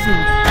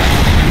peasant.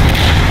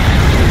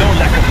 No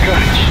lack of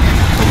courage.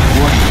 A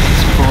warrior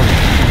has fallen.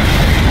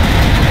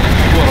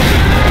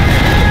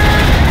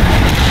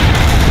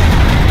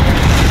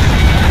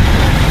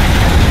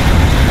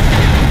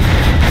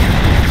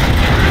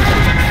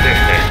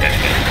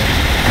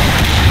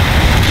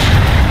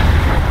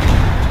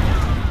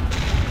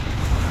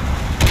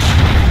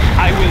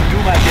 I will do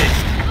my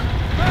best.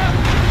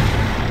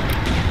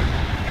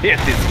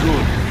 It is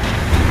good.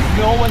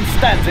 No one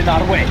stands in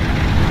our way.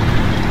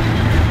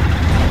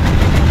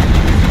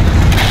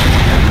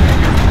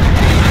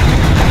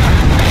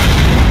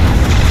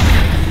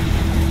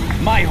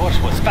 My horse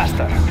was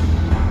faster.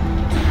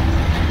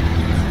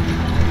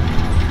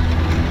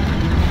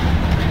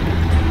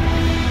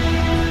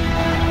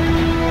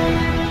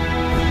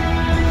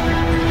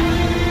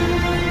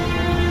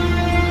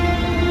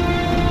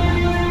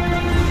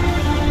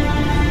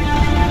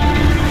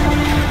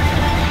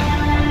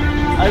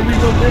 I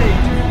will obey.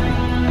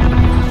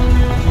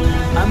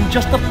 I'm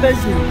just a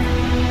peasant.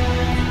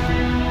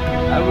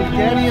 I will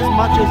carry as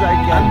much as I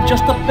can. I'm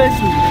just a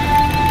peasant.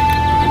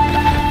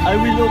 I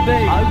will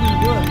obey. I will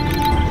work.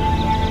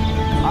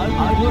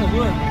 I will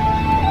work.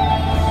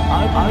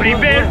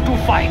 Prepare to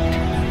fight.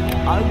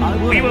 I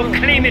will work. We will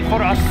claim it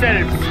for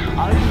ourselves.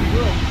 I will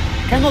work.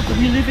 Cannot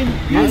we live in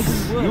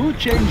peace? You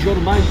change your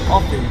mind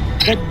often.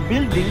 That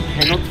building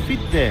cannot fit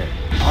there.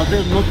 Are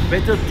there not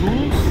better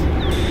tools?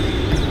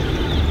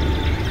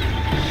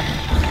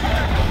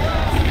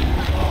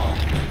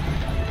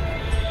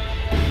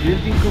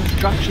 Building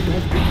construction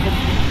has been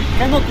completed.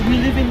 Cannot we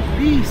live in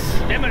peace?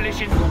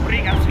 Demolition will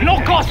bring us. No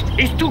cost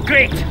is too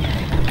great.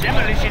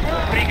 Demolition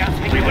will bring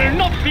us. We will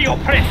not be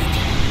oppressed.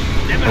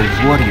 A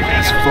warrior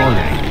has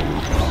fallen.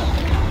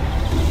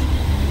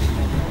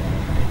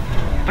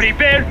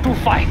 Prepare to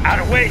fight.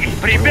 Our way is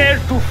prepare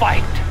to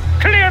fight.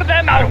 Clear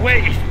them. Our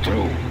way is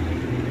true.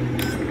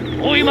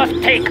 We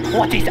must take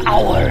what is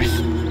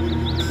ours.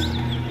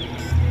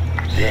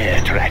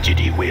 Their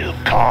tragedy will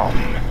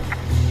come.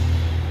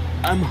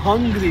 I'm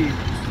hungry.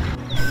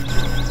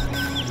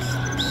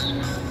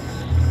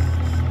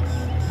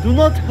 Do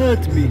not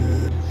hurt me.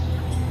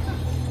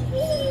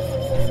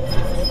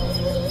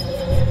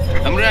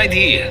 I'm right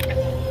here.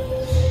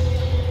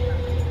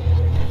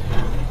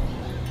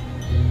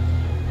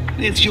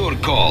 It's your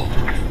call.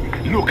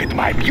 Look at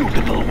my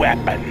beautiful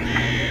weapon.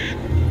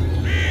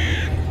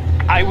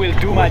 I will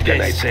do my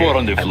best. Four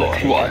on the floor.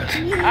 What?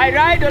 I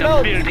ride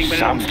alone.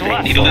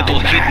 Something. Need a little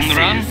hit and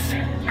run?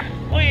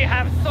 We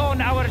have sown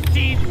our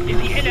seed in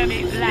the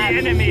enemy's land.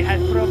 The enemy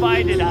has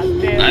provided us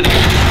their... I don't-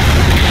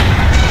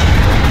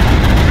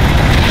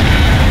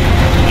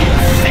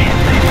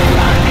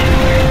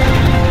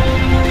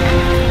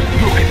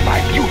 Look at my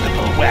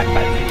beautiful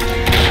weapon.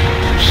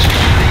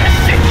 The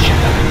ascension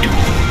of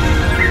doom.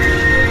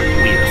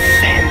 We'll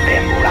send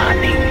them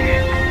running.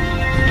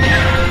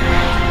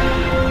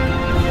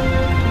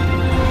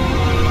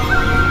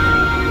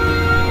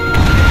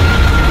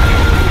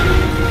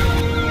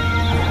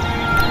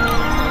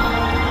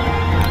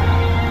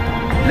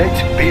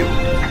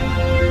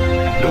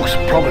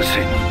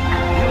 promising.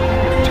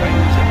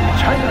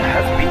 China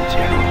has been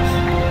generous.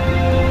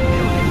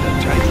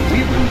 We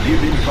will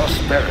live in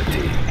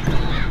prosperity.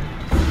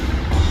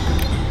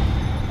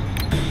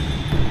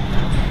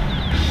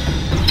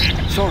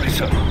 Sorry,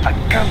 sir. I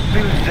can't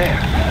build there.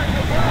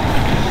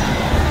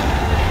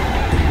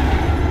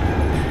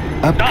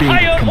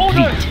 Upgrade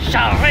complete.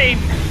 Shall reign.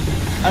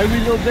 I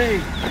will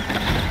obey.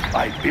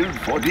 I build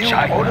for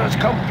China. Orders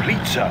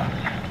complete, sir.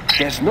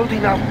 There's not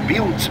enough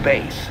build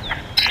space.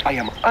 I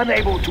am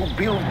unable to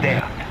build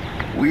there.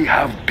 We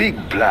have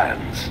big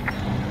plans.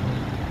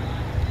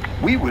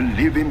 We will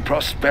live in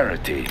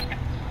prosperity.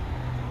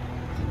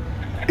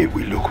 It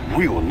will look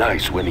real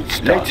nice when it's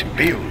done. Let's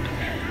build.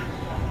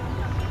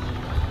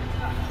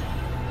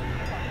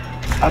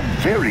 A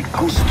very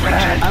good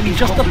plan. I'm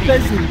just a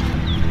peasant.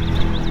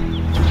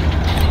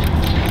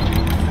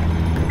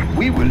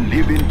 We will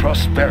live in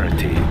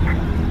prosperity.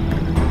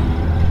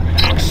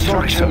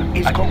 Construction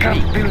is complete. I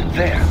can't build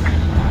there.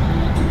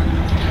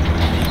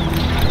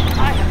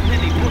 I have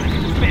many bullets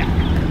to spare.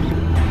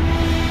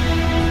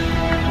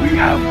 We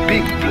have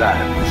big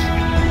plans.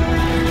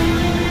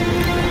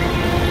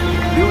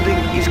 Building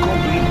is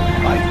complete.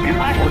 I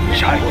built for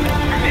China.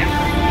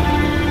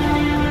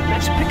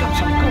 Let's pick up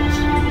some goods.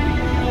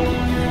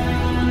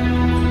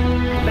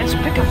 Let's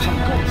pick up some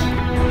goods.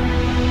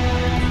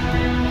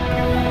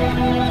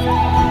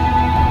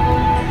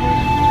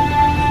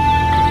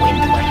 When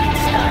do I get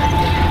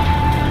started?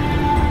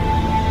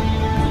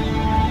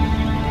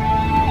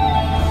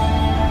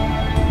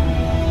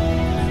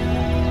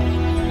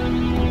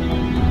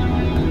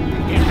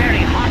 It's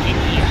very hot in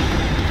here.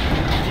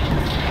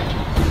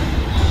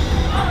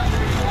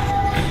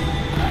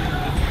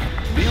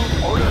 Build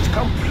orders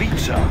complete,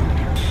 sir.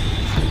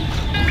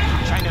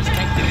 China's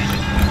tank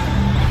division.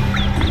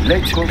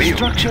 Let's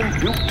construction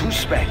built to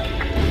spec.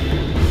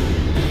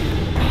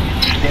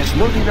 There's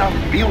not enough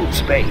build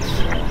space.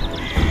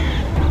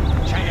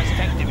 China's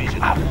tank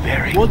division. A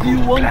very What do you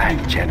good want?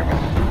 plan, General.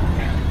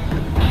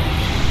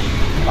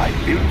 I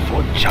built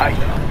for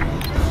China.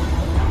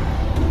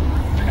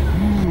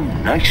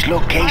 Nice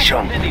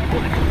location.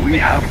 We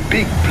have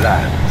big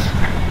plans.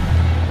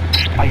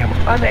 I am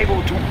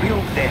unable to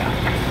build there.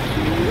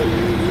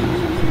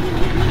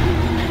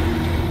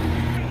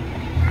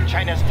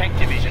 China's tank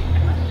division.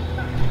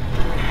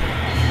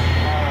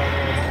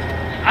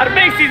 Our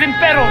base is in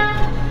peril.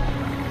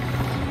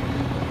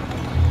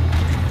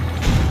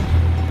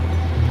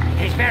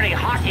 It's very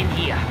hot in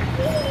here.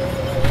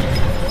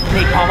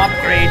 Napalm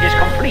upgrade is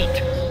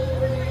complete.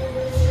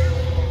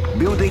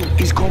 Building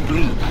is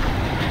complete.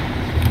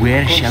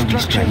 Where shall we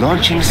strike?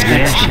 Launching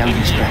where shall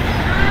we strike?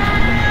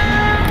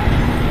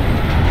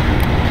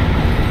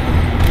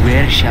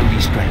 Where shall we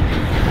strike?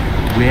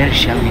 Where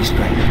shall we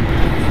strike?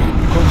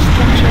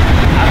 Construction.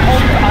 Our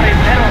homes are in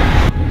peril.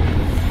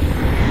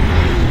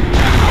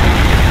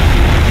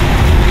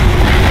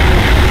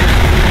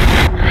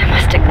 I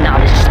must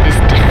acknowledge this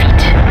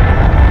defeat.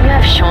 You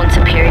have shown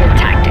superior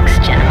tactics,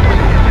 General.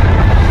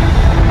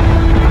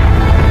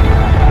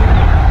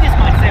 This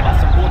might save us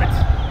some bullets.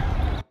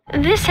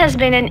 This has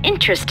been an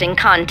interesting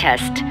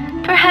contest.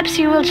 Perhaps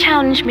you will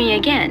challenge me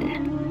again.